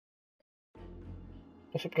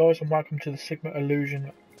What's up guys, and welcome to the Sigma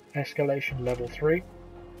Illusion Escalation Level 3.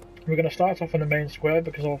 We're going to start off in the main square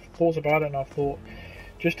because I've thought about it and I thought,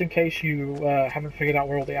 just in case you haven't figured out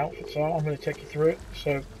where all the outfits are, I'm going to take you through it.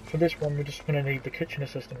 So for this one we're just going to need the kitchen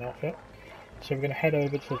assistant outfit. So we're going to head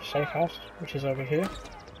over to the safe house, which is over here.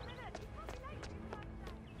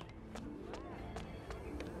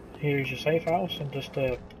 Here's your safe house, and just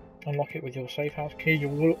unlock it with your safe house key. You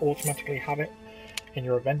will automatically have it in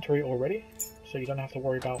your inventory already, so you don't have to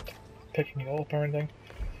worry about picking it up or anything.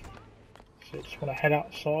 So you just want to head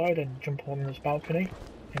outside and jump on this balcony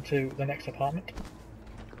into the next apartment.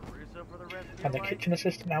 And the kitchen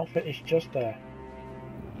assistant outfit is just there.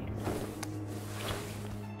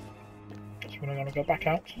 So we're going to go back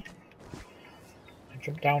out and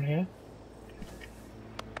jump down here.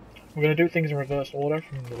 We're going to do things in reverse order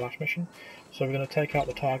from the last mission. So we're going to take out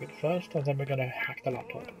the target first, and then we're going to hack the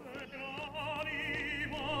laptop.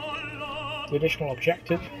 The additional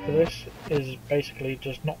objective for this is basically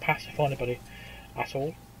just not pacify anybody at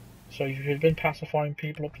all. So if you've been pacifying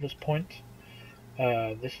people up to this point,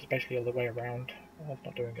 this is basically the other way around. I'm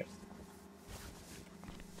not doing it.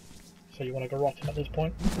 So you want to go rotten at this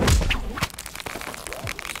point.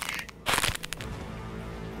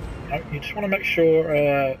 No, you just want to make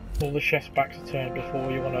sure all the chef's backs are turned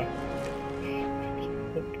before you want to...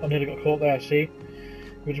 I nearly got caught there, see?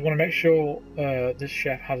 We just want to make sure this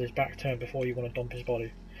chef has his back turned before you want to dump his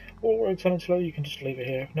body. Or alternatively, you can just leave it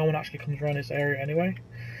here. No one actually comes around this area anyway.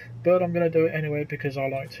 But I'm going to do it anyway because I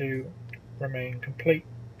like to remain complete,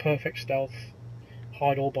 perfect stealth,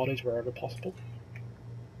 hide all bodies wherever possible.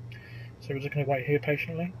 So we're just going to wait here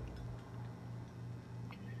patiently.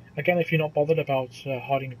 Again, if you're not bothered about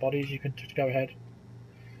hiding the bodies, you can just go ahead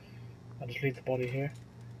and just leave the body here.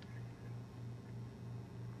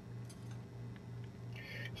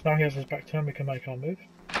 So now he has his back turned, we can make our move.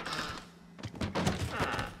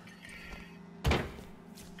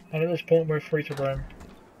 And at this point we're free to roam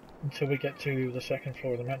until we get to the second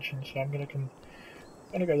floor of the mansion. So I'm going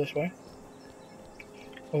to go this way.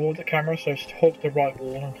 Avoid the camera, so hold the right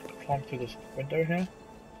wall and climb through this window here.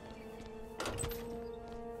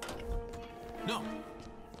 No.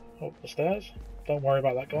 Up the stairs. Don't worry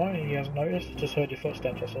about that guy, he hasn't noticed, just heard your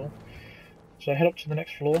footsteps, that's all. So head up to the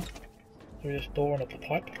next floor, through this door and up the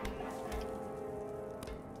pipe.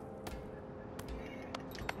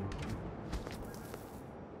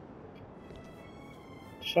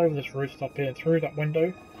 Just over this rooftop here, and through that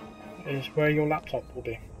window is where your laptop will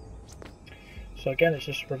be. So again, it's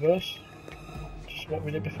just reverse, just what we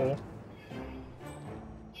did before.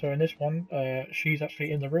 So in this one, she's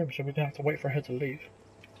actually in the room, so we're going to have to wait for her to leave.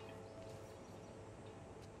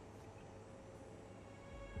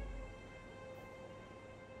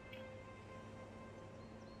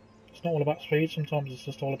 It's not all about speed, sometimes it's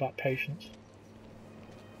just all about patience.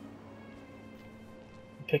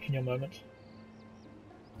 And picking your moments.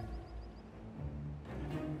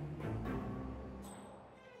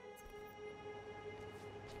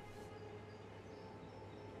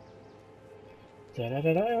 Da da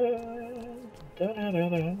da da da da da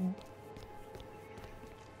da.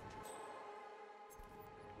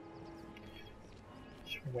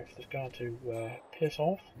 Just wait for this guy to piss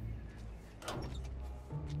off.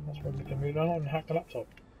 That's when we can move on and hack the laptop.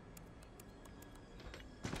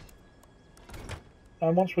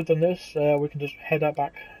 And once we've done this, we can just head out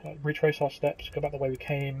back, retrace our steps, go back the way we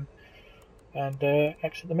came, and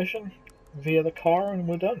exit the mission via the car, and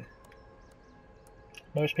we're done.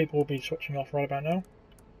 Most people will be switching off right about now.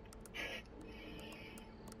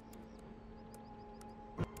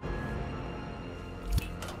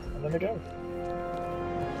 And there we go.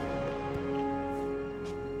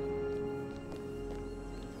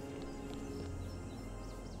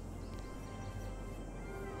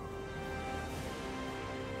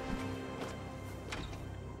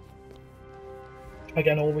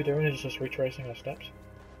 Again, all we're doing is just retracing our steps.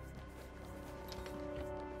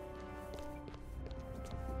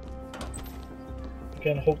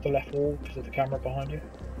 Again, hold the left wall because of the camera behind you.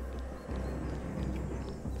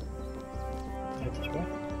 Head this way.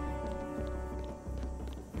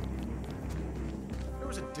 There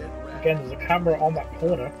was a dead rat. Again, there's a camera on that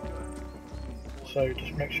corner, so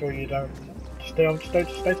just make sure you don't stay to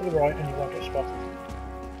the right and you won't get spotted.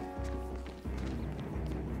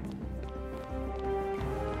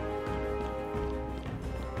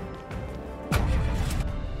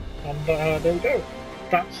 And there we go.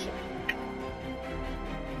 That's...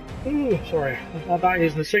 Ooh, sorry. That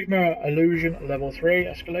is the Sigma Illusion Level 3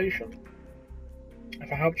 Escalation.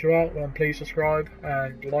 If I helped you out, then please subscribe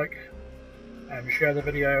and like and share the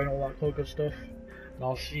video and all that cool good stuff. And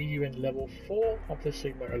I'll see you in Level 4 of the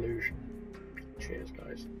Sigma Illusion. Cheers,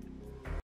 guys.